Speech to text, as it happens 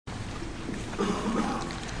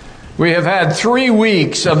We have had 3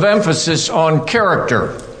 weeks of emphasis on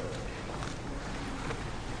character.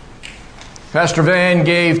 Pastor Van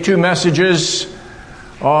gave 2 messages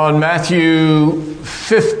on Matthew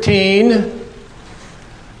 15,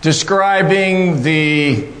 describing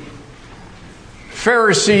the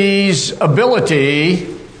Pharisees' ability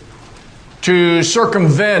to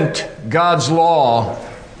circumvent God's law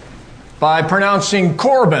by pronouncing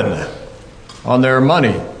Corban on their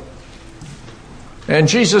money. And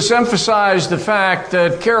Jesus emphasized the fact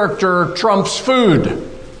that character trumps food.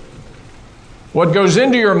 What goes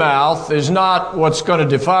into your mouth is not what's going to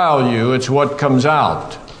defile you, it's what comes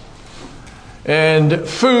out. And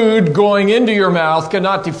food going into your mouth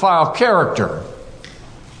cannot defile character.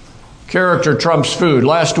 Character trumps food.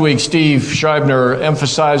 Last week, Steve Scheibner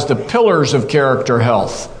emphasized the pillars of character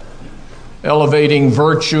health: elevating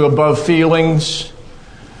virtue above feelings,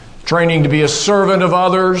 training to be a servant of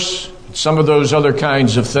others, some of those other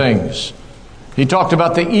kinds of things. He talked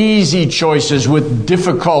about the easy choices with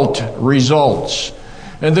difficult results,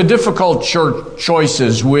 and the difficult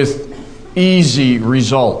choices with easy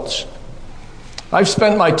results. I've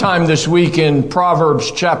spent my time this week in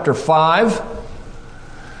Proverbs chapter 5,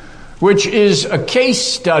 which is a case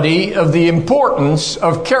study of the importance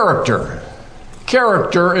of character.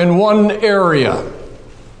 Character in one area.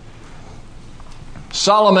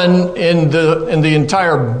 Solomon, in the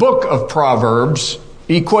entire book of Proverbs,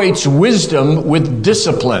 equates wisdom with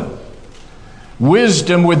discipline.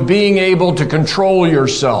 Wisdom with being able to control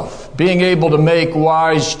yourself, being able to make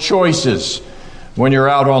wise choices when you're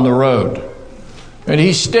out on the road. And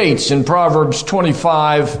he states in Proverbs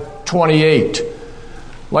 25:28,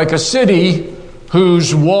 like a city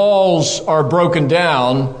whose walls are broken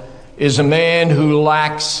down is a man who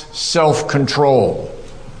lacks self-control.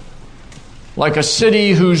 Like a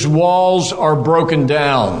city whose walls are broken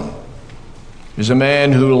down is a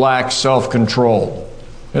man who lacks self-control.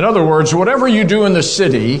 In other words, whatever you do in the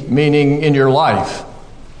city, meaning in your life,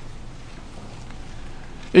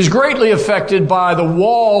 is greatly affected by the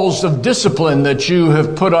walls of discipline that you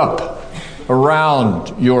have put up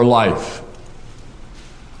around your life.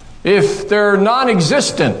 If they're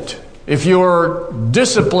non-existent, if your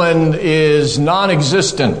discipline is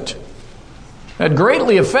non-existent, that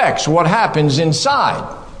greatly affects what happens inside.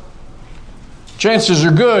 Chances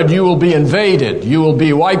are good you will be invaded. You will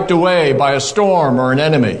be wiped away by a storm or an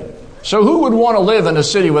enemy. So who would want to live in a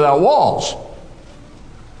city without walls?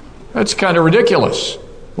 That's kind of ridiculous.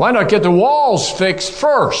 Why not get the walls fixed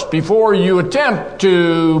first before you attempt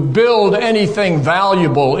to build anything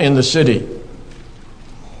valuable in the city?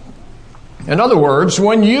 In other words,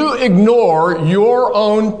 when you ignore your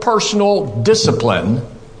own personal discipline,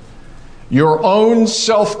 your own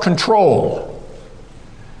self-control,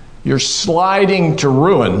 you're sliding to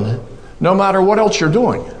ruin no matter what else you're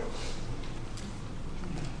doing.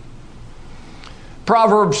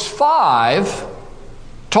 Proverbs 5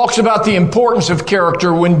 talks about the importance of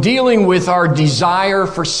character when dealing with our desire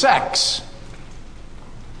for sex.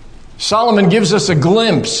 Solomon gives us a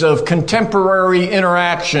glimpse of contemporary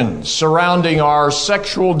interactions surrounding our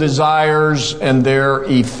sexual desires and their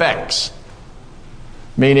effects,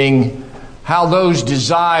 meaning how those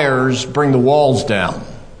desires bring the walls down.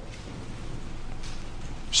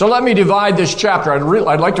 So let me divide this chapter.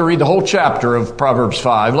 I'd like to read the whole chapter of Proverbs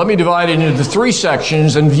 5. Let me divide it into 3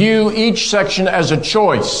 sections and view each section as a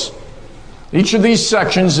choice. Each of these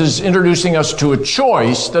sections is introducing us to a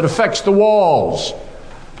choice that affects the walls,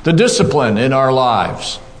 the discipline in our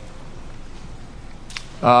lives.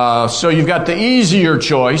 So you've got the easier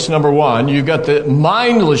choice, number 1. You've got the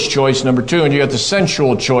mindless choice, number 2. And you've got the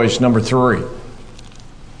sensual choice, number 3.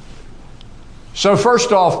 So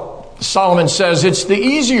first off, Solomon says it's the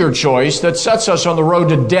easier choice that sets us on the road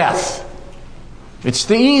to death. It's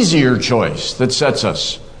the easier choice that sets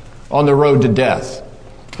us on the road to death.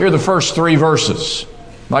 Here are the first 3 verses.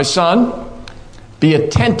 My son, be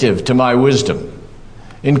attentive to my wisdom.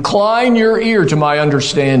 Incline your ear to my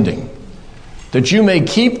understanding, that you may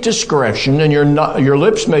keep discretion and your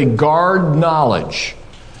lips may guard knowledge.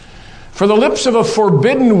 For the lips of a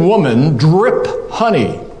forbidden woman drip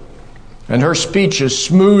honey, and her speech is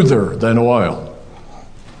smoother than oil.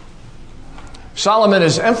 Solomon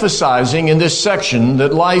is emphasizing in this section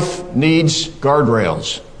that life needs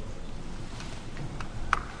guardrails.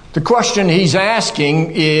 The question he's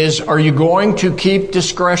asking is, are you going to keep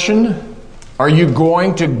discretion? Are you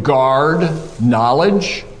going to guard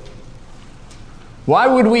knowledge? Why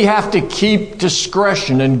would we have to keep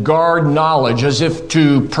discretion and guard knowledge as if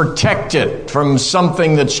to protect it from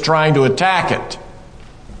something that's trying to attack it?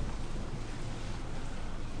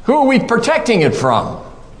 Who are we protecting it from?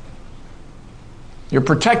 You're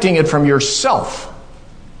protecting it from yourself.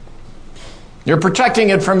 You're protecting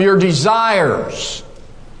it from your desires.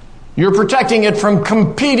 You're protecting it from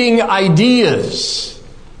competing ideas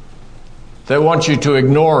that want you to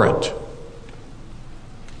ignore it.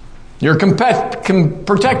 You're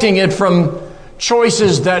protecting it from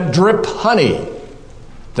choices that drip honey,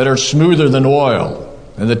 that are smoother than oil.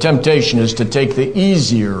 And the temptation is to take the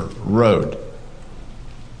easier road.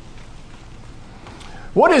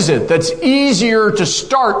 What is it that's easier to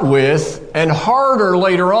start with and harder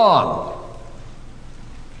later on?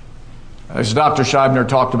 As Dr. Scheibner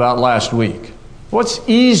talked about last week. What's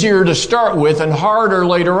easier to start with and harder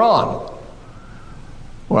later on?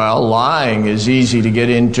 Well, lying is easy to get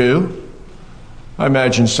into. I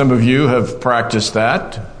imagine some of you have practiced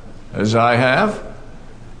that, as I have.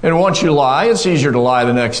 And once you lie, it's easier to lie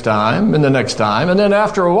the next time and the next time. And then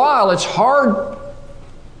after a while, it's hard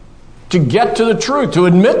to get to the truth, to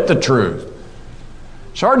admit the truth.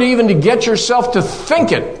 It's hard even to get yourself to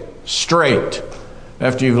think it straight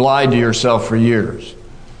after you've lied to yourself for years.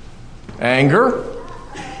 Anger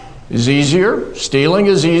is easier. Stealing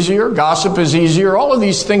is easier. Gossip is easier. All of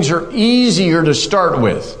these things are easier to start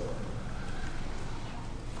with.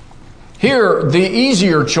 Here, the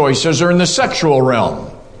easier choices are in the sexual realm.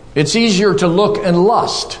 It's easier to look and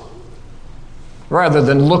lust rather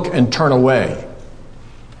than look and turn away.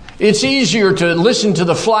 It's easier to listen to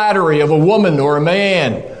the flattery of a woman or a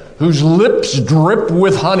man whose lips drip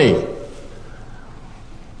with honey.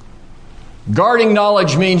 Guarding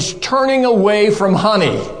knowledge means turning away from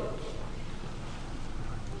honey.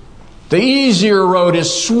 The easier road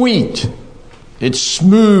is sweet. It's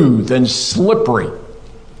smooth and slippery.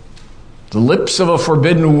 The lips of a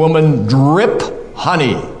forbidden woman drip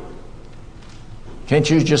honey. Can't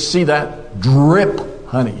you just see that? Drip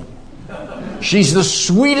honey. She's the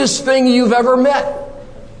sweetest thing you've ever met.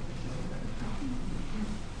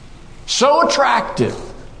 So attractive.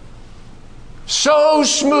 So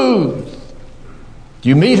smooth.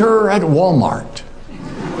 You meet her at Walmart.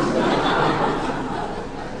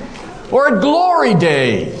 Or at Glory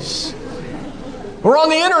Days. Or on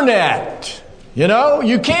the internet. You know,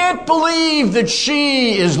 you can't believe that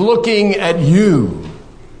she is looking at you.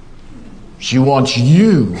 She wants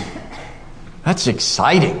you. That's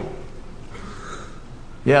exciting.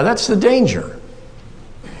 Yeah, that's the danger.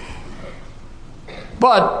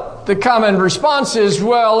 But the common response is,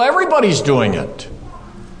 well, everybody's doing it.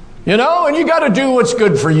 You know, and you got to do what's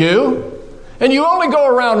good for you. And you only go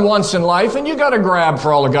around once in life, and you got to grab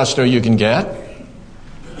for all the gusto you can get.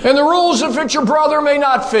 And the rules that fit your brother may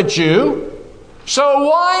not fit you. So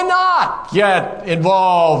why not get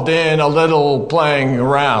involved in a little playing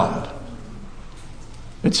around?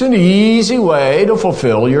 It's an easy way to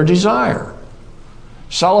fulfill your desire.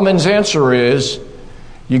 Solomon's answer is,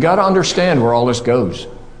 you got to understand where all this goes.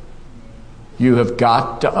 You have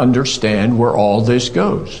got to understand where all this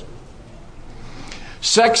goes.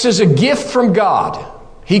 Sex is a gift from God.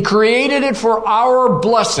 He created it for our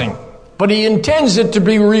blessing, but He intends it to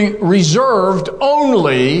be reserved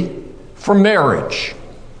only for marriage.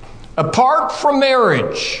 Apart from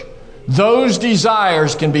marriage, those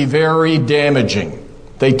desires can be very damaging.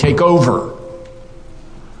 They take over.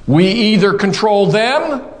 We either control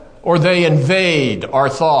them or they invade our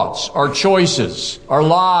thoughts, our choices, our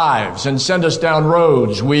lives, and send us down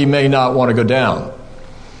roads we may not want to go down.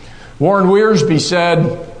 Warren Wiersbe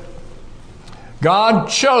said, God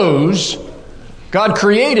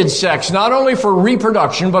created sex not only for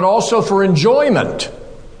reproduction, but also for enjoyment.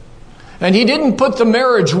 And He didn't put the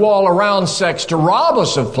marriage wall around sex to rob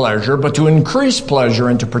us of pleasure, but to increase pleasure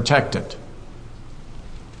and to protect it.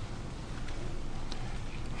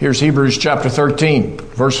 Here's Hebrews chapter 13,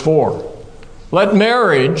 verse 4. Let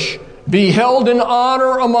marriage be held in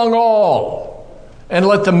honor among all, and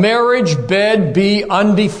let the marriage bed be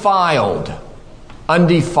undefiled.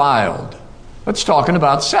 Undefiled. That's talking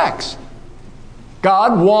about sex.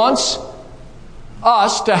 God wants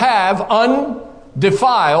us to have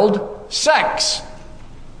undefiled sex.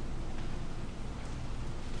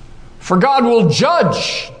 For God will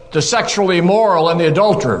judge the sexually immoral and the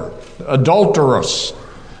adulterous,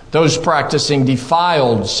 those practicing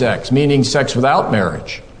defiled sex, meaning sex without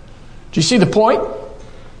marriage. Do you see the point?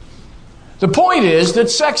 The point is that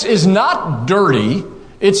sex is not dirty,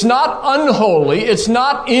 it's not unholy, it's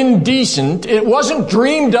not indecent, it wasn't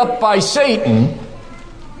dreamed up by Satan.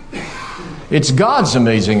 It's God's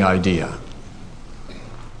amazing idea.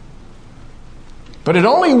 But it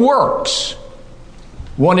only works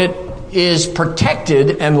when it is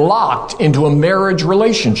protected and locked into a marriage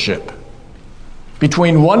relationship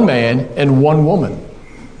between one man and one woman.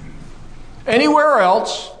 Anywhere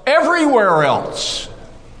else, everywhere else,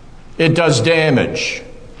 it does damage.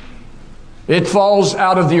 It falls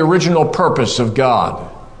out of the original purpose of God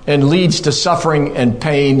and leads to suffering and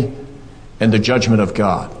pain and the judgment of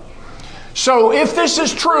God. So if this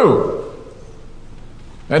is true,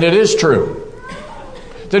 and it is true,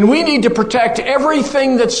 then we need to protect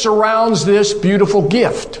everything that surrounds this beautiful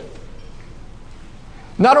gift.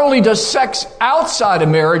 Not only does sex outside of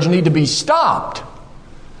marriage need to be stopped,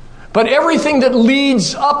 but everything that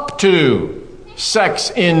leads up to sex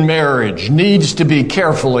in marriage needs to be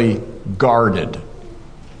carefully guarded.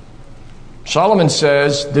 Solomon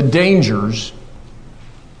says the dangers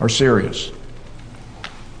are serious.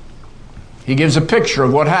 He gives a picture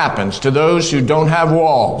of what happens to those who don't have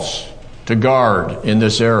walls to guard in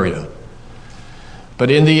this area.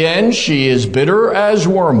 But in the end, she is bitter as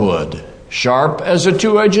wormwood, sharp as a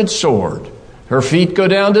two-edged sword. Her feet go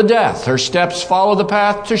down to death. Her steps follow the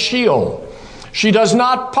path to Sheol. She does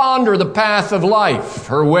not ponder the path of life.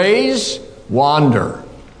 Her ways wander,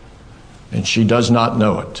 and she does not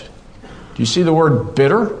know it. Do you see the word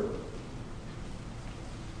bitter?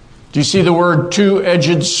 Do you see the word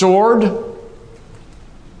two-edged sword?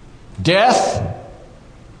 Death,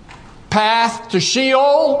 path to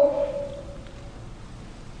Sheol.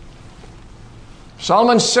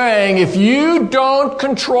 Solomon's saying, if you don't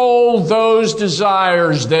control those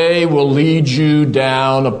desires, they will lead you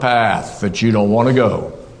down a path that you don't want to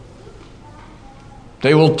go.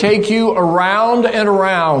 They will take you around and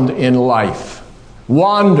around in life.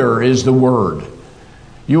 Wander is the word.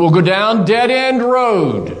 You will go down dead-end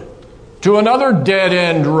road to another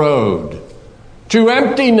dead-end road, to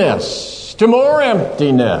emptiness, to more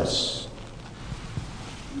emptiness.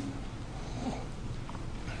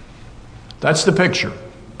 That's the picture.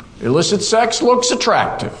 Illicit sex looks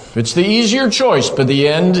attractive. It's the easier choice, but in the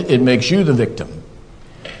end, it makes you the victim.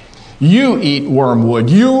 You eat wormwood.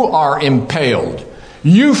 You are impaled.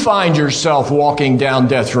 You find yourself walking down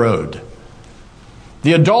death road.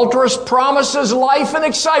 The adulteress promises life and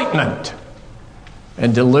excitement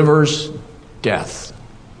and delivers death.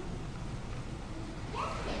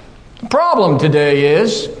 The problem today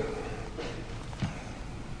is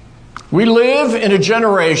we live in a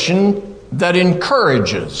generation that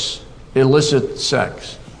encourages illicit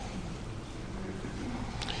sex.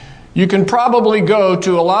 You can probably go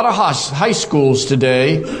to a lot of high schools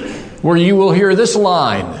today where you will hear this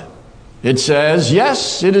line. It says,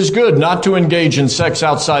 yes, it is good not to engage in sex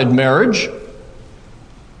outside marriage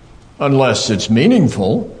unless it's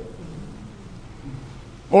meaningful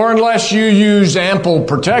or unless you use ample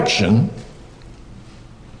protection.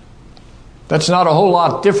 That's not a whole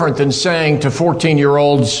lot different than saying to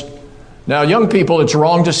 14-year-olds, now, young people, it's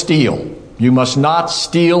wrong to steal. You must not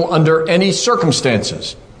steal under any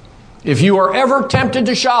circumstances. If you are ever tempted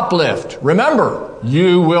to shoplift, remember,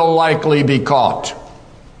 you will likely be caught.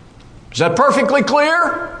 Is that perfectly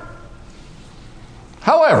clear?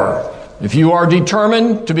 However, if you are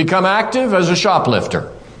determined to become active as a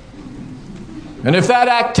shoplifter, and if that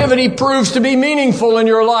activity proves to be meaningful in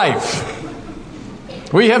your life,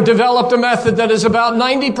 we have developed a method that is about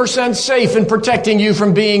 90% safe in protecting you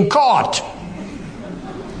from being caught.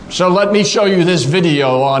 So let me show you this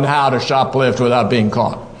video on how to shoplift without being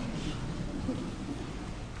caught.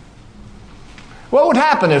 What would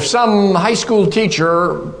happen if some high school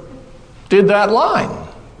teacher did that line?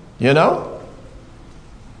 You know?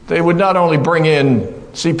 They would not only bring in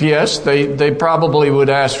CPS, they probably would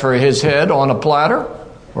ask for his head on a platter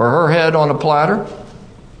or her head on a platter.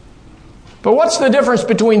 But what's the difference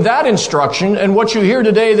between that instruction and what you hear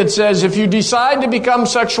today that says if you decide to become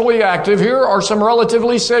sexually active, here are some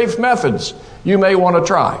relatively safe methods you may want to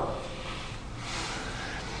try?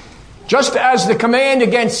 Just as the command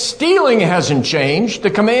against stealing hasn't changed, the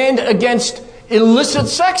command against illicit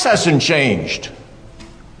sex hasn't changed.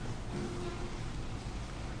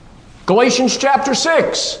 Galatians chapter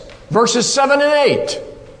 6, verses 7 and 8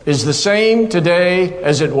 is the same today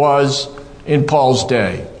as it was in Paul's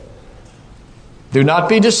day. Do not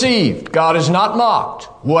be deceived. God is not mocked.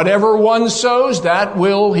 Whatever one sows, that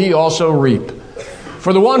will he also reap.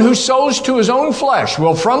 For the one who sows to his own flesh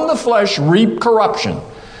will from the flesh reap corruption.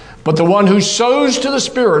 But the one who sows to the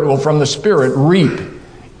Spirit will from the Spirit reap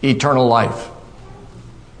eternal life.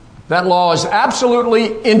 That law is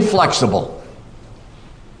absolutely inflexible.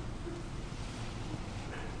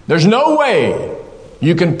 There's no way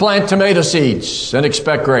you can plant tomato seeds and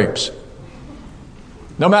expect grapes.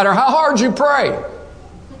 No matter how hard you pray,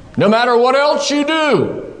 no matter what else you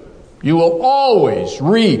do, you will always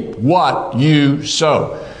reap what you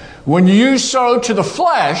sow. When you sow to the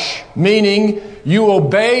flesh, meaning you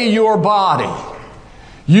obey your body,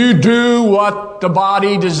 you do what the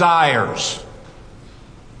body desires,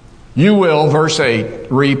 you will, verse 8,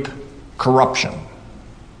 reap corruption.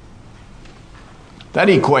 That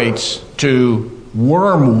equates to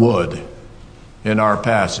wormwood in our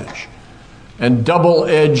passage, and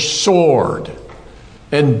double-edged sword,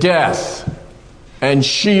 and death, and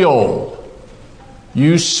Sheol.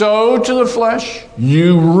 You sow to the flesh,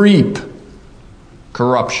 you reap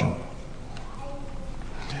corruption.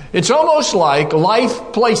 It's almost like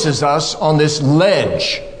life places us on this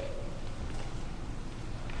ledge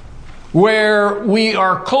where we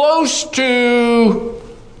are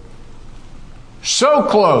so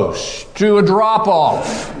close to a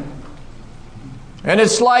drop-off. And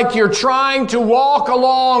it's like you're trying to walk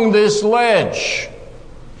along this ledge.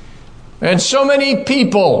 And so many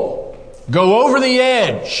people go over the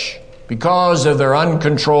edge because of their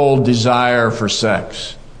uncontrolled desire for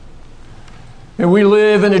sex. And we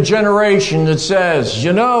live in a generation that says,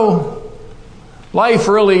 life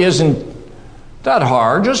really isn't that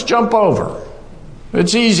hard. Just jump over.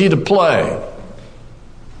 It's easy to play.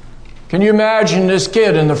 Can you imagine this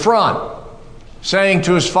kid in the front saying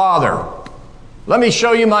to his father, let me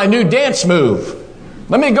show you my new dance move.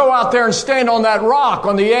 Let me go out there and stand on that rock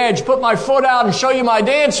on the edge, put my foot out and show you my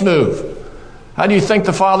dance move. How do you think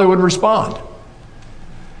the father would respond?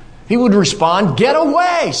 He would respond, get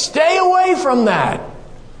away, stay away from that.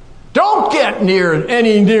 Don't get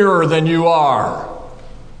any nearer than you are.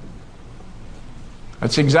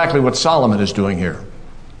 That's exactly what Solomon is doing here.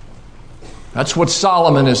 That's what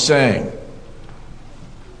Solomon is saying.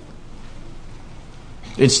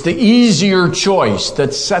 It's the easier choice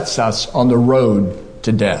that sets us on the road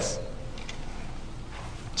to death.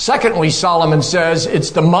 Secondly, Solomon says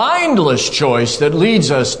it's the mindless choice that leads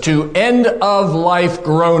us to end-of-life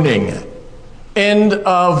groaning.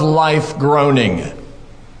 End-of-life groaning.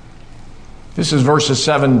 This is verses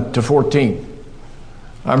 7 to 14.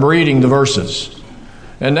 I'm reading the verses.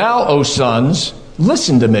 And now, O sons,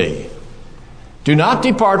 listen to me. Do not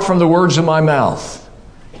depart from the words of my mouth.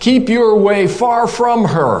 Keep your way far from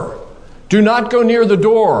her. Do not go near the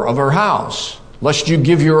door of her house, lest you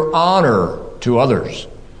give your honor to others,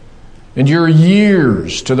 and your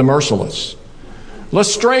years to the merciless.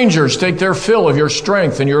 Lest strangers take their fill of your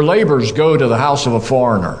strength, and your labors go to the house of a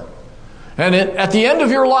foreigner. And at the end of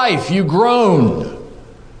your life, you groan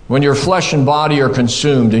when your flesh and body are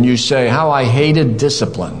consumed, and you say, how I hated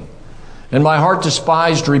discipline, and my heart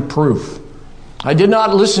despised reproof. I did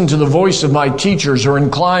not listen to the voice of my teachers or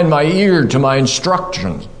incline my ear to my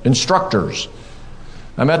instructors.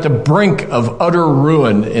 I'm at the brink of utter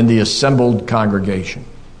ruin in the assembled congregation.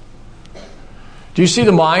 Do you see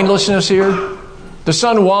the mindlessness here? The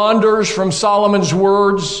son wanders from Solomon's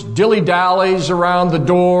words, dilly-dallies around the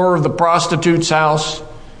door of the prostitute's house.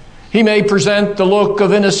 He may present the look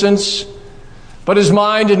of innocence, but his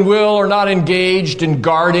mind and will are not engaged in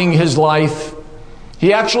guarding his life.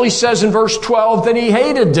 He actually says in verse 12 that he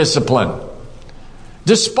hated discipline,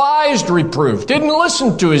 despised reproof, didn't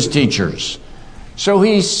listen to his teachers. So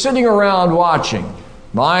he's sitting around watching,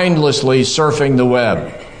 mindlessly surfing the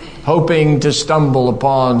web, hoping to stumble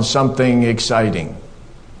upon something exciting.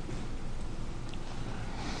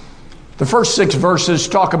 The first 6 verses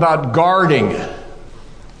talk about guarding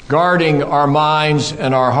our minds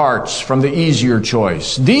and our hearts from the easier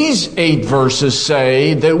choice. These 8 verses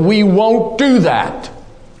say that we won't do that.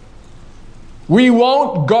 We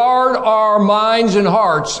won't guard our minds and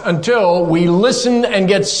hearts until we listen and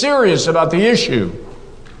get serious about the issue.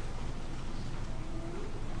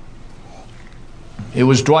 It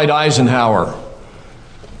was Dwight Eisenhower,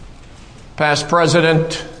 past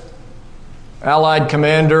president, Allied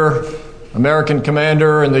commander, American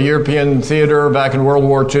commander in the European theater back in World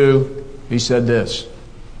War II. He said this: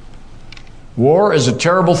 war is a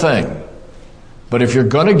terrible thing, but if you're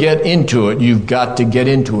going to get into it, you've got to get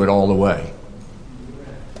into it all the way.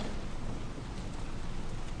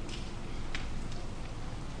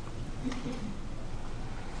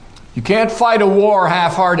 You can't fight a war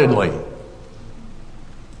half-heartedly.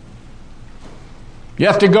 You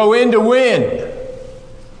have to go in to win.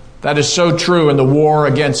 That is so true in the war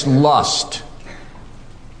against lust,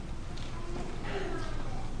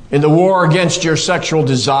 in the war against your sexual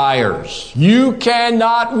desires. You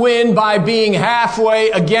cannot win by being halfway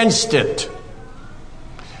against it.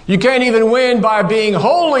 You can't even win by being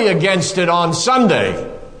wholly against it on Sunday.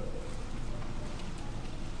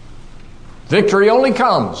 Victory only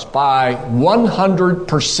comes by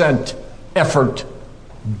 100% effort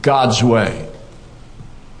God's way.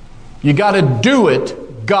 You got to do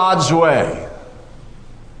it God's way,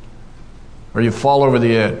 or you fall over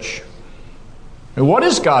the edge. And what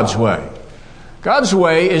is God's way? God's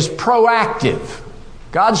way is proactive.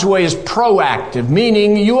 God's way is proactive,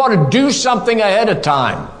 meaning you ought to do something ahead of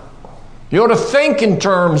time. You ought to think in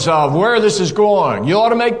terms of where this is going. You ought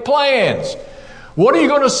to make plans. What are you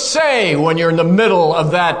going to say when you're in the middle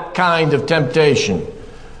of that kind of temptation?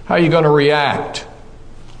 How are you going to react?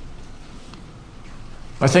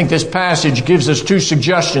 I think this passage gives us two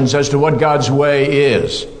suggestions as to what God's way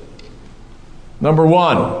is. Number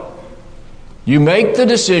one, you make the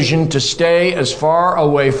decision to stay as far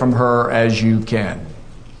away from her as you can.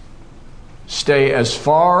 Stay as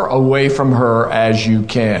far away from her as you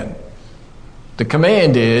can. The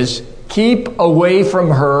command is, keep away from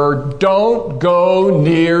her. Don't go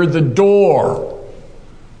near the door.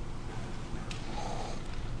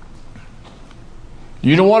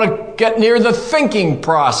 You don't want to get near the thinking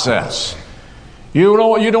process. You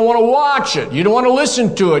don't want to watch it. You don't want to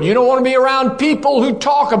listen to it. You don't want to be around people who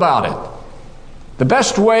talk about it. The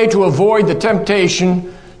best way to avoid the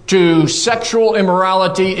temptation to sexual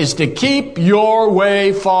immorality is to keep your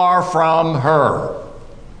way far from her.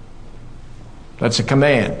 That's a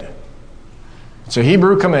command. It's a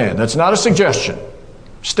Hebrew command. That's not a suggestion.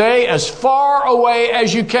 Stay as far away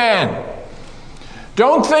as you can.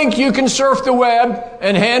 Don't think you can surf the web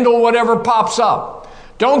and handle whatever pops up.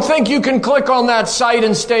 Don't think you can click on that site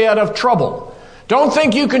and stay out of trouble. Don't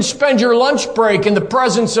think you can spend your lunch break in the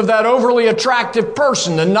presence of that overly attractive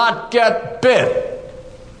person and not get bit.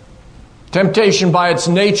 Temptation by its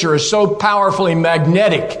nature is so powerfully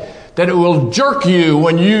magnetic that it will jerk you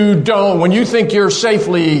when you think you're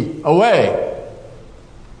safely away.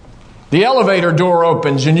 The elevator door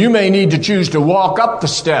opens and you may need to choose to walk up the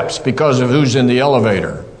steps because of who's in the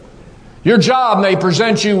elevator. Your job may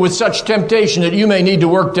present you with such temptation that you may need to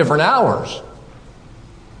work different hours.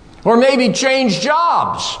 Or maybe change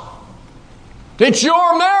jobs. It's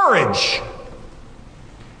your marriage.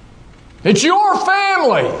 It's your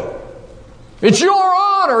family. It's your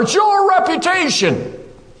honor. It's your reputation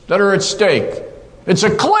that are at stake. It's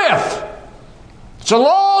a cliff. It's a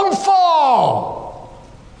long fall.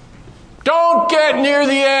 Don't get near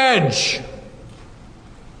the edge.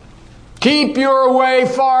 Keep your way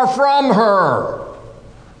far from her.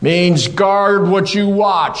 Means guard what you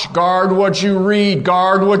watch, guard what you read,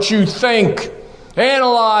 guard what you think.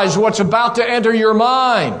 Analyze what's about to enter your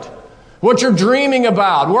mind, what you're dreaming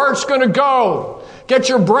about, where it's going to go. Get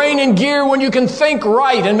your brain in gear when you can think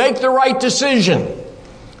right and make the right decision.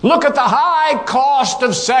 Look at the high cost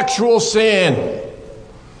of sexual sin.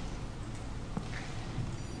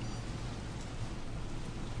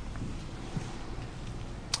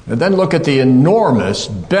 And then look at the enormous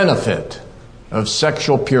benefit of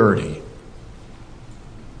sexual purity.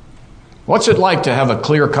 What's it like to have a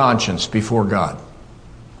clear conscience before God?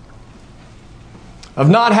 Of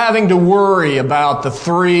not having to worry about the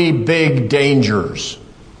three big dangers.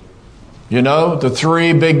 You know, the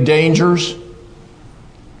three big dangers: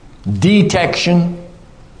 detection,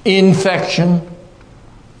 infection,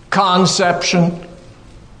 conception.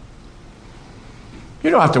 You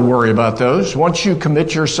don't have to worry about those. Once you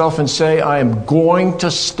commit yourself and say, I am going to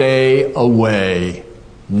stay away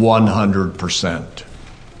 100%.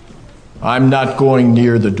 I'm not going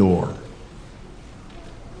near the door.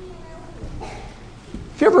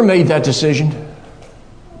 Have you ever made that decision?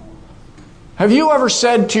 Have you ever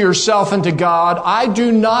said to yourself and to God, I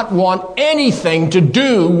do not want anything to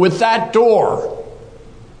do with that door.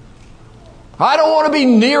 I don't want to be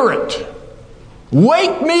near it.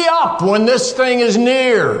 Wake me up when this thing is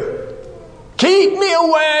near. Keep me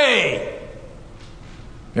away.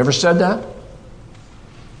 You ever said that?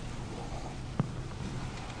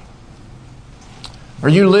 Are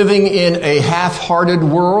you living in a half-hearted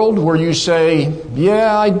world where you say,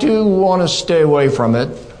 yeah, I do want to stay away from it?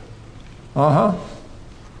 Most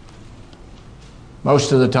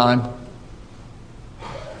of the time.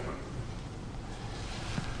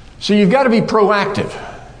 So you've got to be proactive.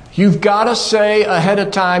 You've got to say ahead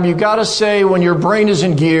of time, you've got to say when your brain is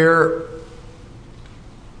in gear,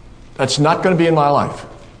 that's not going to be in my life.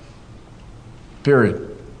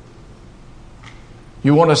 Period.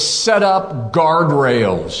 You want to set up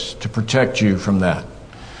guardrails to protect you from that.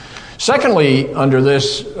 Secondly, under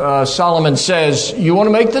this, Solomon says you want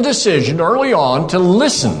to make the decision early on to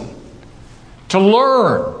listen, to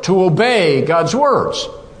learn, to obey God's words.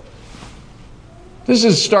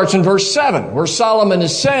 This starts in verse 7, where Solomon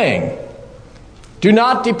is saying, do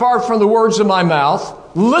not depart from the words of my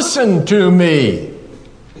mouth. Listen to me.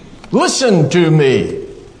 Listen to me.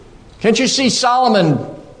 Can't you see Solomon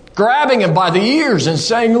grabbing him by the ears and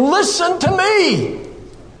saying, listen to me.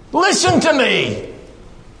 Listen to me.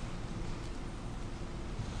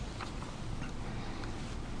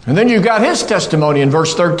 And then you've got his testimony in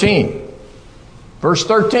verse 13. Verse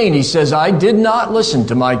 13, he says, I did not listen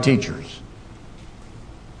to my teachers.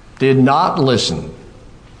 Did not listen.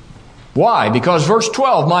 Why? Because verse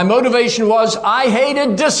 12, my motivation was I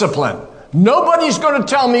hated discipline. Nobody's going to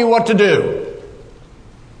tell me what to do.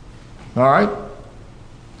 All right?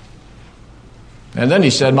 And then he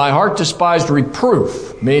said, my heart despised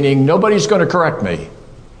reproof, meaning nobody's going to correct me.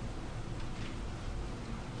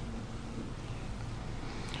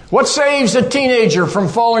 What saves a teenager from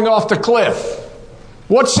falling off the cliff?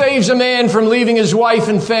 What saves a man from leaving his wife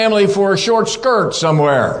and family for a short skirt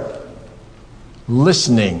somewhere?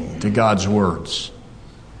 Listening to God's words.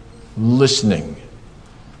 Listening.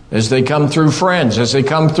 As they come through friends, as they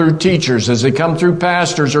come through teachers, as they come through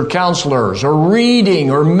pastors or counselors, or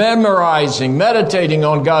reading or memorizing, meditating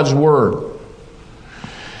on God's word.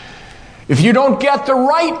 If you don't get the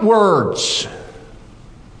right words,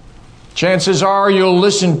 chances are you'll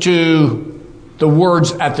listen to the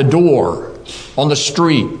words at the door, on the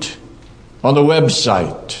street, on the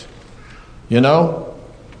website. You know?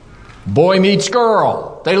 Boy meets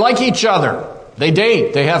girl. They like each other. They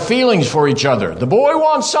date. They have feelings for each other. The boy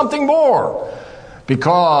wants something more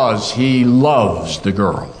because he loves the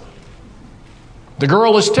girl. The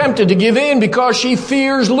girl is tempted to give in because she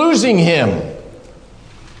fears losing him.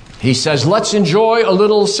 He says, let's enjoy a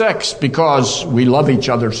little sex because we love each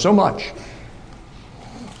other so much.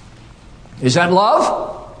 Is that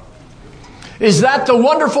love? Is that the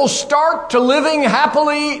wonderful start to living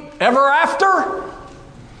happily ever after?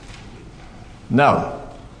 No.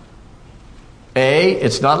 A,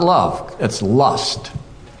 it's not love, it's lust.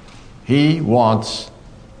 He wants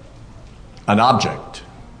an object,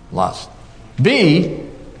 lust. B,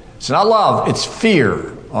 it's not love, it's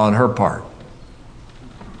fear on her part.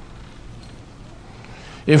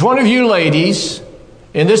 If one of you ladies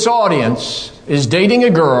in this audience is dating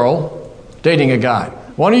a girl, dating a guy,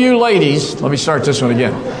 one of you ladies, let me start this one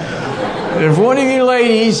again. If one of you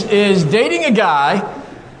ladies is dating a guy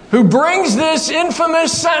who brings this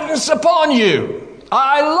infamous sentence upon you,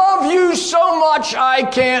 I love you so much I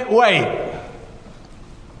can't wait.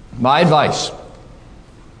 My advice,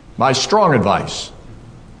 my strong advice,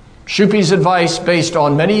 Shupi's advice based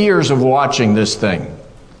on many years of watching this thing,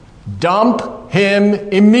 dump him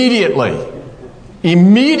immediately.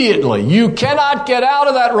 Immediately. You cannot get out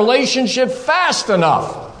of that relationship fast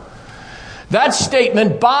enough. That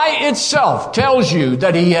statement by itself tells you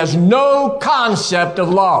that he has no concept of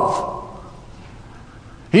love.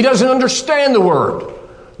 He doesn't understand the word.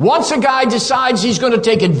 Once a guy decides he's going to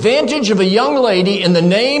take advantage of a young lady in the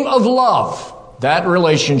name of love, that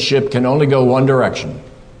relationship can only go one direction.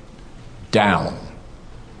 Down.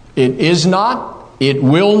 It is not, it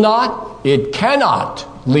will not, it cannot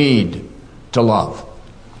lead to love.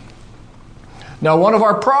 Now, one of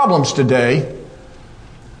our problems today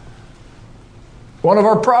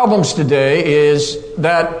is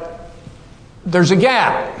that there's a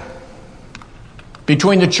gap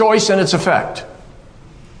between the choice and its effect.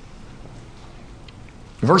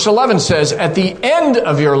 Verse 11 says, at the end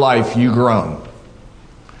of your life you groan,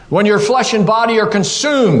 when your flesh and body are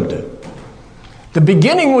consumed. The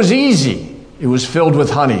beginning was easy. It was filled with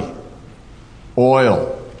honey,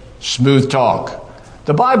 oil, smooth talk.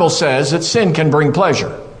 The Bible says that sin can bring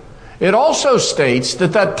pleasure. It also states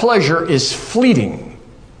that that pleasure is fleeting,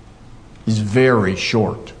 is very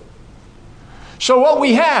short. So what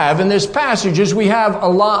we have in this passage is we have a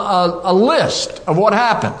list of what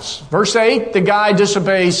happens. Verse 8, the guy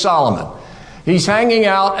disobeys Solomon. He's hanging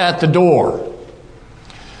out at the door.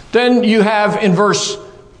 Then you have in verse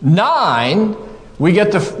 9, we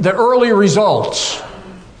get the early results.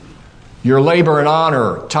 Your labor and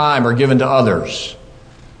honor, time are given to others.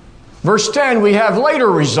 Verse 10, we have later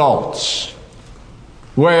results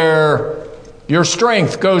where your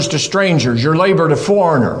strength goes to strangers, your labor to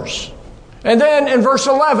foreigners. And then in verse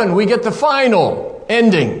 11, we get the final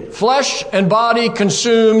ending. Flesh and body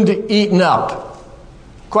consumed, eaten up.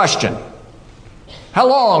 Question. How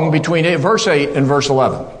long between verse 8 and verse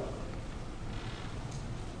 11?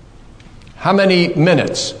 How many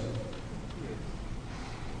minutes?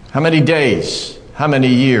 How many days? How many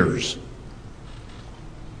years?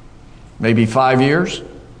 Maybe 5 years?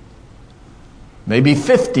 Maybe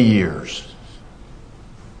 50 years?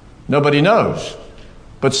 Nobody knows.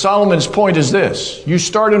 But Solomon's point is this. You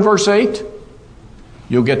start in verse 8,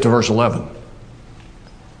 you'll get to verse 11.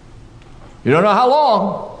 You don't know how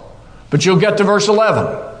long, but you'll get to verse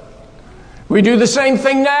 11. We do the same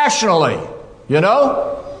thing nationally, you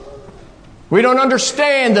know? We don't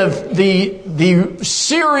understand the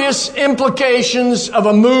serious implications of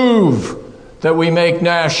a move that we make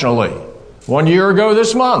nationally. 1 year ago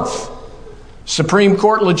this month, Supreme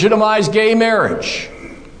Court legitimized gay marriage.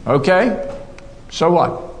 Okay, so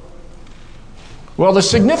what? Well, the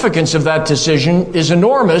significance of that decision is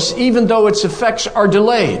enormous, even though its effects are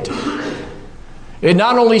delayed. It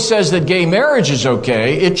not only says that gay marriage is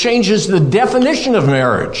okay, it changes the definition of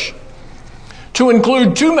marriage to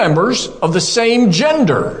include two members of the same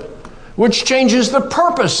gender, which changes the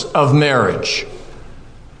purpose of marriage.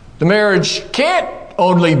 The marriage can't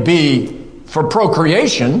only be for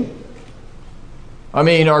procreation. I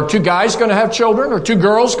mean, are two guys going to have children? Are two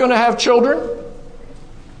girls going to have children?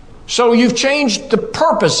 So you've changed the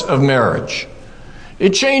purpose of marriage.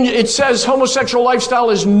 It says homosexual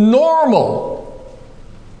lifestyle is normal.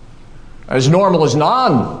 As normal as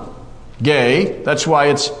non-gay. That's why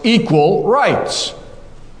it's equal rights.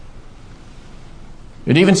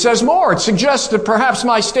 It even says more. It suggests that perhaps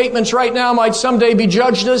my statements right now might someday be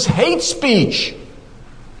judged as hate speech.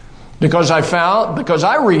 Because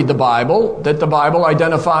I read the Bible, that the Bible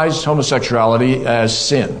identifies homosexuality as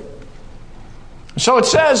sin. So it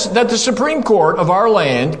says that the Supreme Court of our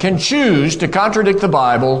land can choose to contradict the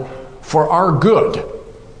Bible for our good.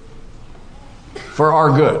 For our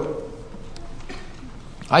good.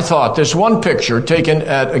 I thought this one picture taken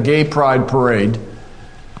at a gay pride parade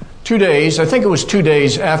 2 days, I think it was 2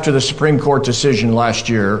 days after the Supreme Court decision last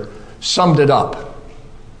year, summed it up.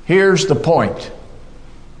 Here's the point.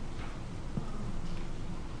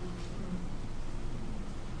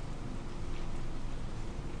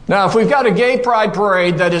 Now, if we've got a gay pride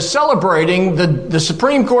parade that is celebrating the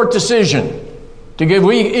Supreme Court decision to give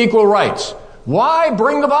equal rights, why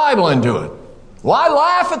bring the Bible into it? Why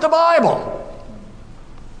laugh at the Bible?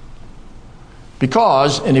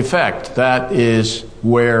 Because, in effect, that is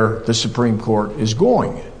where the Supreme Court is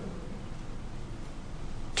going.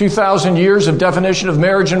 2,000 years of definition of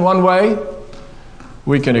marriage in one way,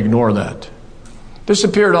 we can ignore that. This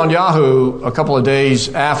appeared on Yahoo a couple of days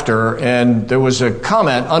after, and there was a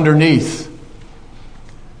comment underneath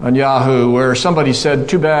on Yahoo where somebody said,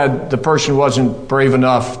 too bad the person wasn't brave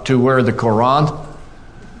enough to wear the Quran.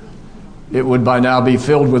 It would by now be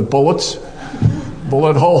filled with bullets,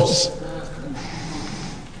 bullet holes.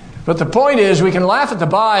 But the point is, we can laugh at the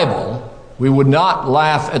Bible. We would not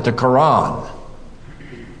laugh at the Quran.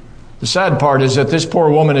 The sad part is that this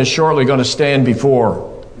poor woman is shortly going to stand before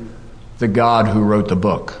the God who wrote the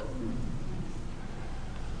book.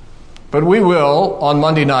 But we will, on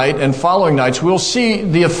Monday night and following nights, we'll see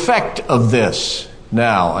the effect of this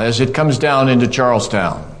now as it comes down into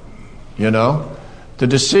Charlestown. You know, the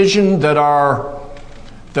decision that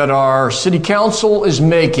our city council is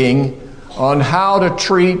making on how to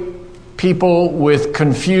treat people with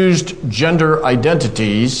confused gender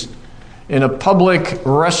identities in a public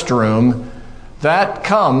restroom, that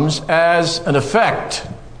comes as an effect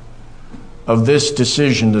of this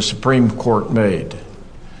decision the Supreme Court made.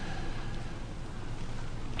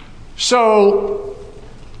 So,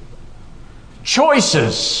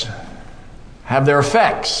 choices have their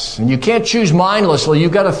effects, and you can't choose mindlessly.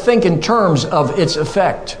 You've got to think in terms of its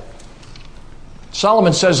effect.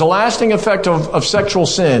 Solomon says the lasting effect of sexual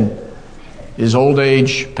sin is old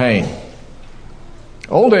age pain.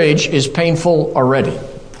 Old age is painful already.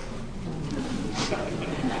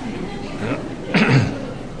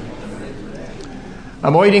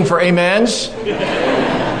 I'm waiting for amens.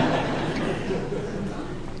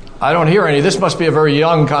 I don't hear any. This must be a very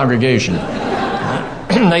young congregation.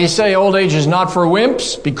 Now you say old age is not for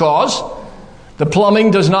wimps because the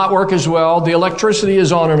plumbing does not work as well. The electricity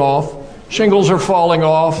is on and off. Shingles are falling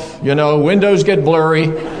off. You know, windows get blurry.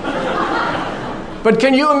 But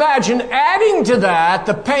can you imagine adding to that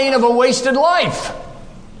the pain of a wasted life?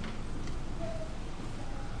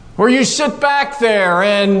 Where you sit back there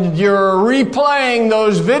and you're replaying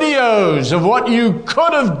those videos of what you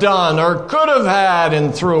could have done or could have had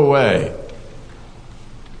and threw away.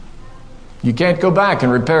 You can't go back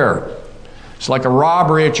and repair it. It's like a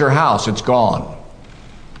robbery at your house. It's gone.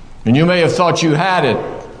 And you may have thought you had it,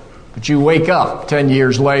 but you wake up 10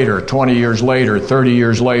 years later, 20 years later, 30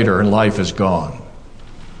 years later, and life is gone.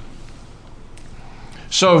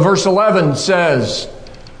 So verse 11 says,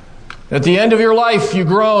 at the end of your life, you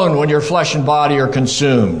groan when your flesh and body are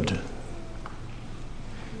consumed.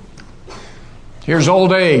 Here's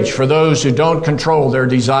old age for those who don't control their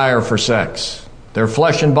desire for sex. Their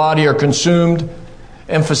flesh and body are consumed,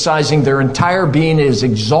 emphasizing their entire being is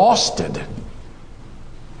exhausted.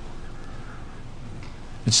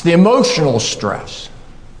 It's the emotional stress.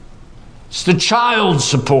 It's the child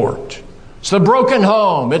support. It's the broken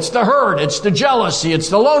home. It's the hurt. It's the jealousy. It's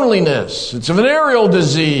the loneliness. It's a venereal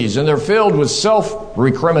disease, and they're filled with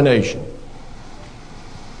self-recrimination.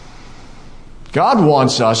 God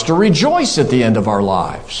wants us to rejoice at the end of our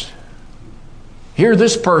lives. Here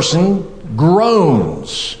this person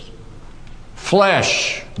groans,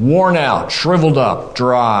 flesh worn out, shriveled up,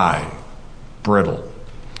 dry, brittle.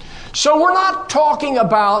 So we're not talking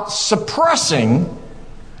about suppressing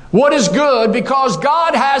what is good because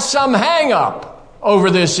God has some hang-up over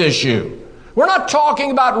this issue. We're not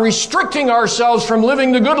talking about restricting ourselves from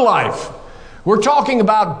living the good life. We're talking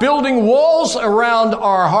about building walls around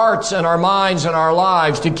our hearts and our minds and our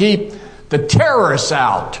lives to keep the terrorists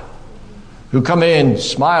out who come in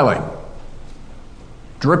smiling,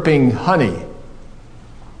 dripping honey,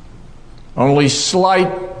 only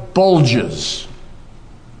slight bulges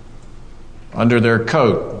under their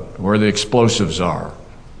coat where the explosives are.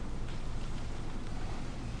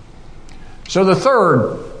 So the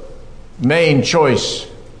third main choice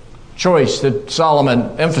that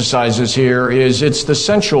Solomon emphasizes here is it's the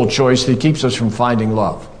sensual choice that keeps us from finding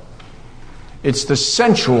love. It's the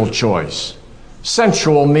sensual choice.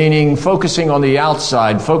 Sensual meaning focusing on the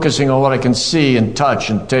outside, focusing on what I can see and touch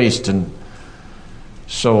and taste and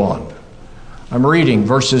so on. I'm reading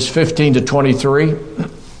verses 15 to 23.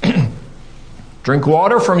 Drink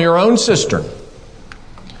water from your own cistern,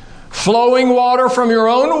 flowing water from your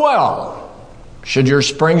own well. Should your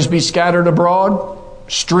springs be scattered abroad,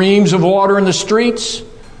 streams of water in the streets,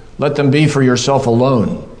 let them be for yourself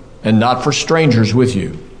alone and not for strangers with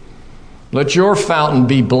you. Let your fountain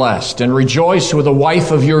be blessed and rejoice with the wife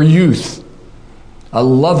of your youth, a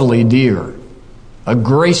lovely deer, a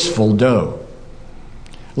graceful doe.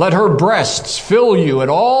 Let her breasts fill you at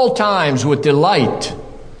all times with delight.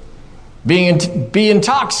 Be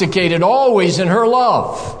intoxicated always in her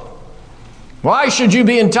love. Why should you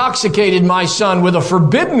be intoxicated, my son, with a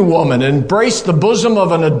forbidden woman and embrace the bosom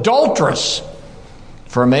of an adulteress?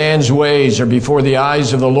 For a man's ways are before the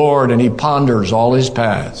eyes of the Lord, and he ponders all his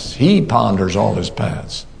paths. He ponders all his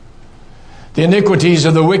paths. The iniquities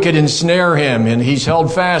of the wicked ensnare him, and he's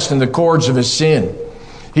held fast in the cords of his sin.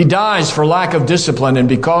 He dies for lack of discipline, and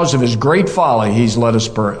because of his great folly, he's led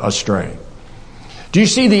astray. Do you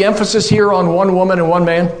see the emphasis here on one woman and one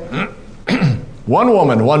man? One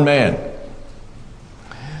woman, one man.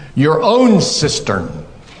 Your own cistern.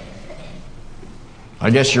 I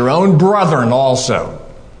guess your own brethren also.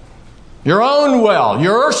 Your own well,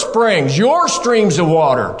 your springs, your streams of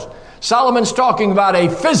water. Solomon's talking about a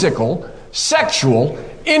physical, sexual,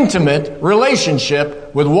 intimate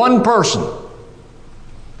relationship with one person.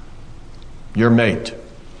 Your mate.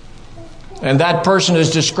 And that person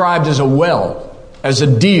is described as a well, as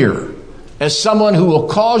a deer, as someone who will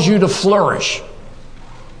cause you to flourish.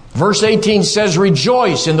 Verse 18 says,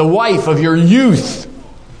 rejoice in the wife of your youth.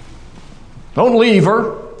 Don't leave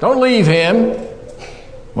her. Don't leave him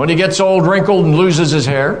when he gets old, wrinkled, and loses his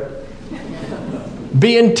hair.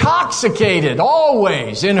 Be intoxicated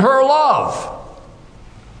always in her love.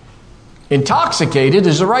 Intoxicated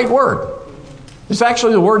is the right word. It's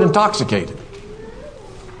actually the word intoxicated.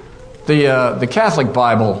 The Catholic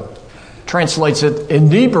Bible translates it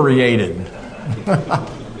inebriated.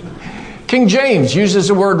 King James uses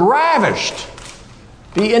the word ravished.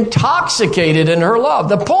 Be intoxicated in her love.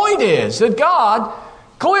 The point is that God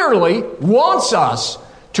clearly wants us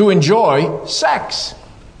to enjoy sex.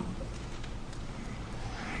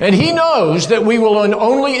 And he knows that we will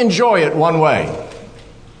only enjoy it one way.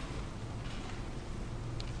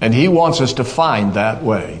 And he wants us to find that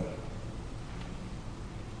way.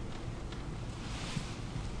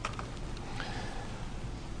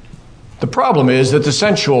 The problem is that the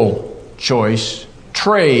sensual choice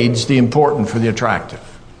trades the important for the attractive.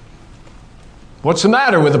 What's the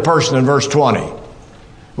matter with the person in verse 20?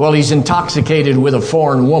 Well, he's intoxicated with a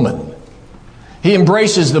foreign woman. He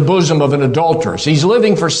embraces the bosom of an adulteress. He's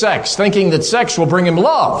living for sex, thinking that sex will bring him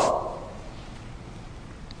love.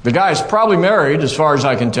 The guy is probably married, as far as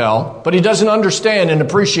I can tell, but he doesn't understand and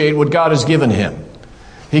appreciate what God has given him.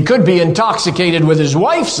 He could be intoxicated with his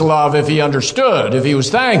wife's love if he understood, if he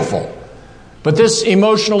was thankful. But this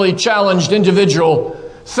emotionally challenged individual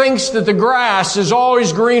thinks that the grass is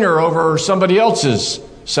always greener over somebody else's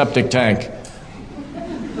septic tank.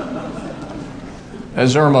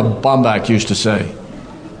 As Irma Bombach used to say.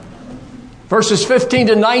 Verses 15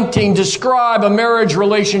 to 19 describe a marriage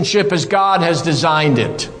relationship as God has designed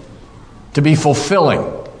it. To be fulfilling,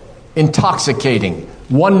 intoxicating,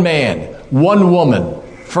 one man, one woman,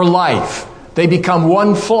 for life. They become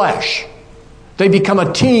one flesh. They become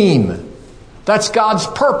a team. That's God's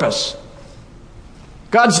purpose.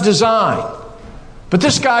 God's design. But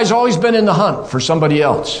this guy's always been in the hunt for somebody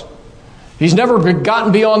else. He's never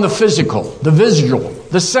gotten beyond the physical, the visual,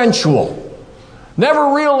 the sensual.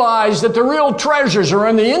 Never realized that the real treasures are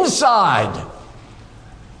on the inside.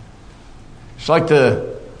 It's like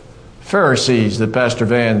the Pharisees that Pastor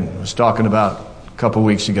Van was talking about a couple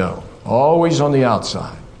weeks ago. Always on the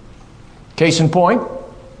outside. Case in point,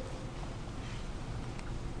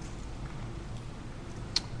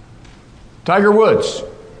 Tiger Woods.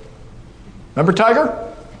 Remember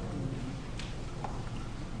Tiger?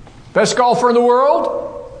 Best golfer in the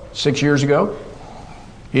world 6 years ago.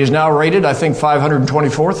 He is now rated, I think,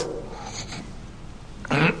 524th.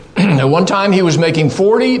 At one time, he was making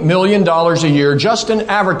 $40 million a year just in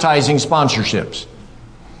advertising sponsorships.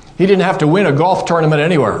 He didn't have to win a golf tournament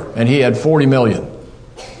anywhere, and he had $40 million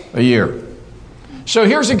a year. So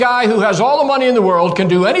here's a guy who has all the money in the world, can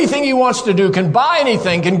do anything he wants to do, can buy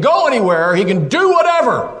anything, can go anywhere, he can do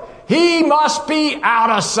whatever. He must be out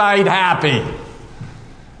of sight happy.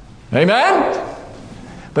 Amen?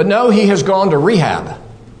 But no, he has gone to rehab.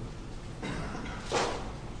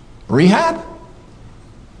 Rehab?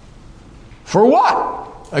 For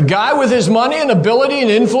what? A guy with his money and ability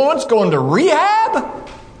and influence going to rehab?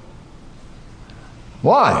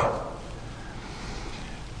 Why?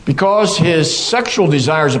 Because his sexual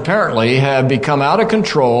desires apparently have become out of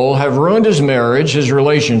control, have ruined his marriage, his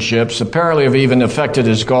relationships, apparently have even affected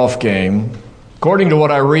his golf game. According to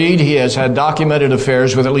what I read, he has had documented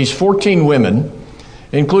affairs with at least 14 women,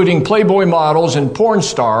 including Playboy models and porn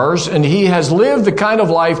stars, and he has lived the kind of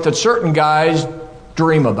life that certain guys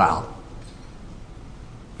dream about.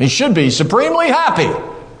 He should be supremely happy.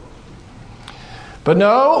 But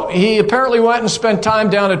no, he apparently went and spent time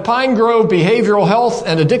down at Pine Grove Behavioral Health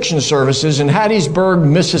and Addiction Services in Hattiesburg,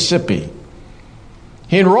 Mississippi.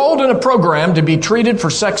 He enrolled in a program to be treated for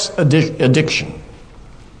sex addiction.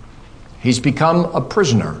 He's become a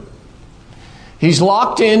prisoner. He's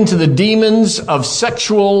locked into the demons of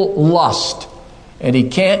sexual lust, and he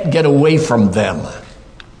can't get away from them.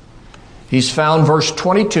 He's found verse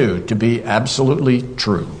 22 to be absolutely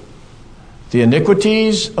true. The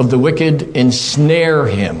iniquities of the wicked ensnare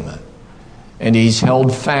him, and he's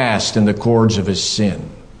held fast in the cords of his sin.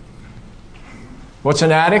 What's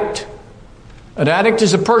an addict? An addict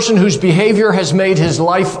is a person whose behavior has made his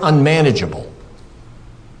life unmanageable.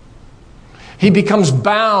 He becomes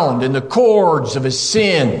bound in the cords of his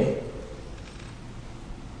sin.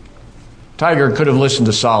 Tiger could have listened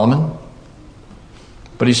to Solomon,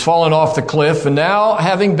 but he's fallen off the cliff, and now,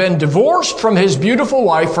 having been divorced from his beautiful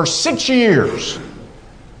wife for 6 years,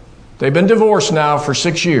 they've been divorced now for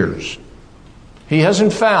 6 years. He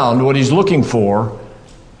hasn't found what he's looking for,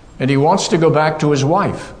 and he wants to go back to his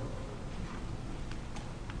wife.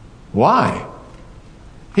 Why?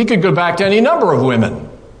 He could go back to any number of women.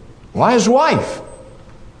 Why his wife?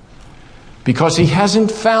 Because he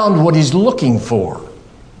hasn't found what he's looking for.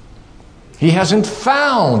 He hasn't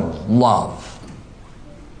found love.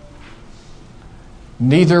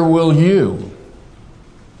 Neither will you.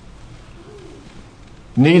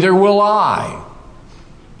 Neither will I.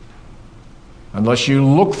 Unless you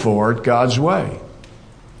look for it God's way.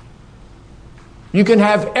 You can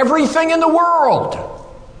have everything in the world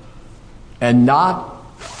and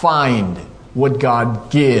not find what God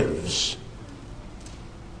gives.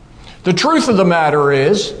 The truth of the matter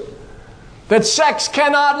is that sex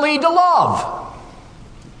cannot lead to love.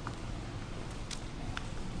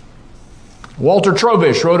 Walter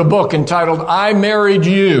Trobisch wrote a book entitled, I Married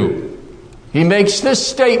You. He makes this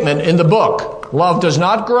statement in the book: love does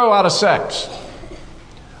not grow out of sex.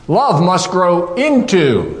 Love must grow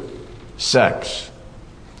into sex.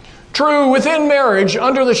 True, within marriage,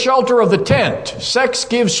 under the shelter of the tent, sex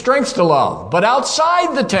gives strength to love. But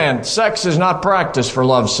outside the tent, sex is not practiced for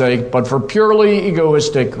love's sake, but for purely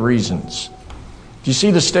egoistic reasons. Do you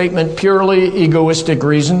see the statement, purely egoistic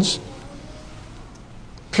reasons?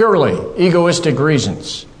 Purely egoistic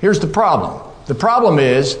reasons. Here's the problem. The problem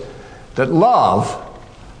is that love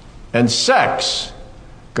and sex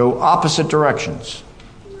go opposite directions.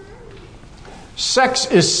 Sex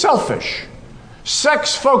is selfish.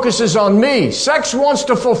 Sex focuses on me. Sex wants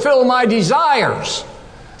to fulfill my desires.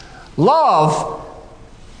 Love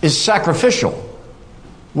is sacrificial.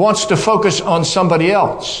 Wants to focus on somebody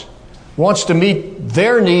else. Wants to meet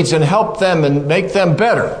their needs and help them and make them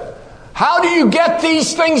better. How do you get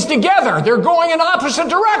these things together? They're going in opposite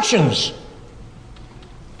directions.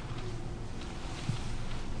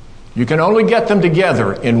 You can only get them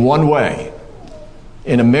together in one way,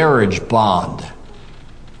 in a marriage bond.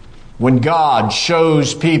 When God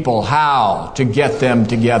shows people how to get them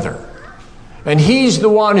together. And He's the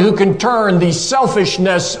one who can turn the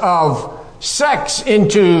selfishness of sex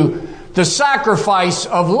into the sacrifice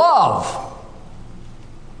of love.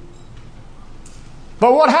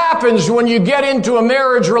 But what happens when you get into a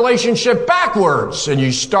marriage relationship backwards and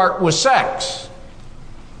you start with sex?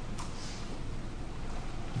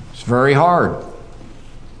 It's very hard.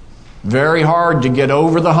 Very hard to get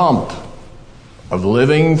over the hump of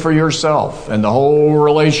living for yourself and the whole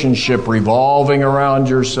relationship revolving around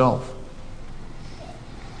yourself.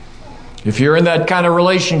 If you're in that kind of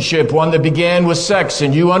relationship, one that began with sex,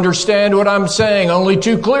 and you understand what I'm saying only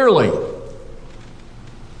too clearly,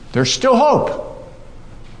 there's still hope.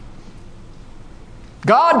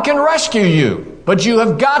 God can rescue you, but you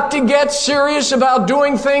have got to get serious about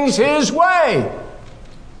doing things His way.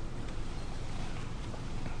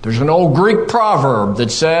 There's an old Greek proverb that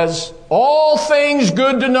says, all things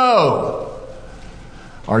good to know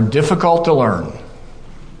are difficult to learn.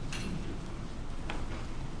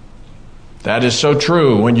 That is so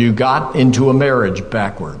true when you got into a marriage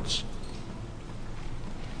backwards.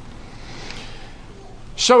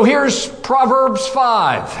 So here's Proverbs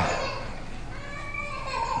 5.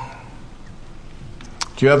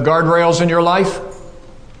 Do you have guardrails in your life?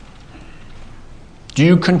 Do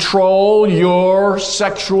you control your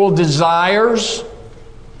sexual desires?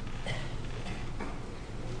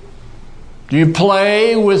 Do you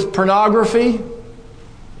play with pornography?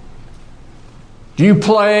 Do you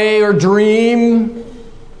play or dream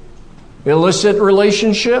illicit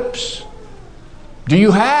relationships? Do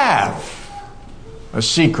you have a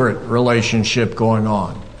secret relationship going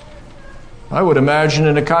on? I would imagine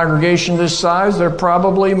in a congregation this size, there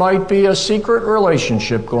probably might be a secret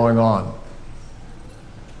relationship going on.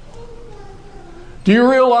 Do you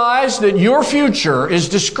realize that your future is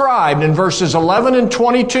described in verses 11 and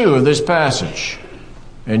 22 of this passage?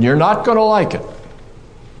 And you're not going to like it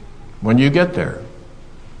when you get there.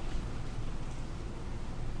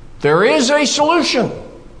 There is a solution.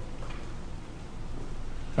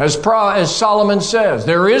 As Solomon says,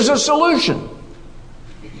 there is a solution,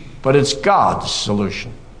 but it's God's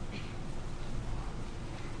solution.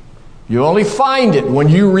 You only find it when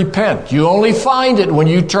you repent. You only find it when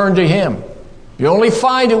you turn to Him. You only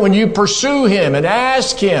find it when you pursue Him and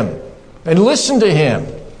ask Him and listen to Him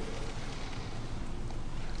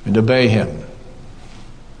and obey Him.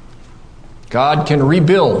 God can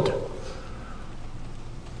rebuild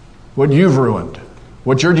what you've ruined,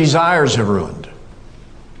 what your desires have ruined,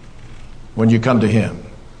 when you come to Him.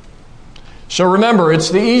 So remember, it's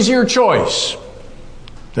the easier choice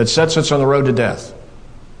that sets us on the road to death.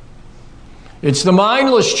 It's the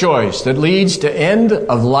mindless choice that leads to end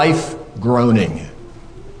of life groaning.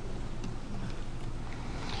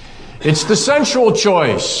 It's the sensual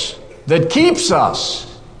choice that keeps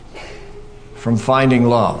us from finding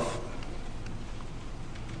love.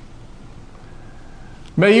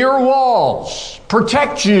 May your walls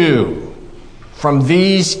protect you from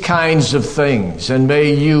these kinds of things, and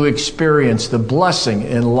may you experience the blessing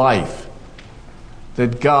in life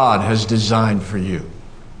that God has designed for you.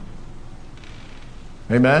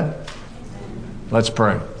 Amen? Let's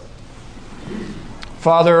pray.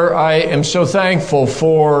 Father, I am so thankful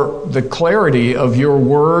for the clarity of your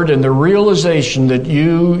word and the realization that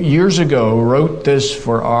you, years ago, wrote this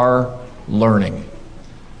for our learning.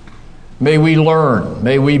 May we learn.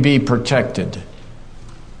 May we be protected.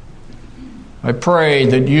 I pray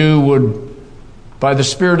that you would, by the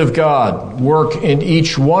Spirit of God, work in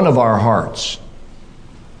each one of our hearts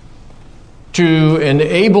to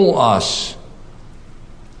enable us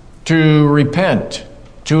to repent,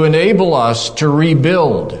 to enable us to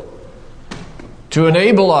rebuild, to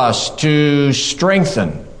enable us to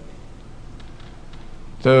strengthen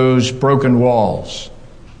those broken walls.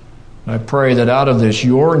 I pray that out of this,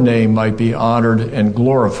 your name might be honored and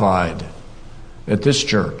glorified at this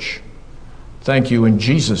church. Thank you in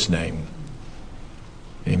Jesus' name.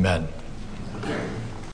 Amen.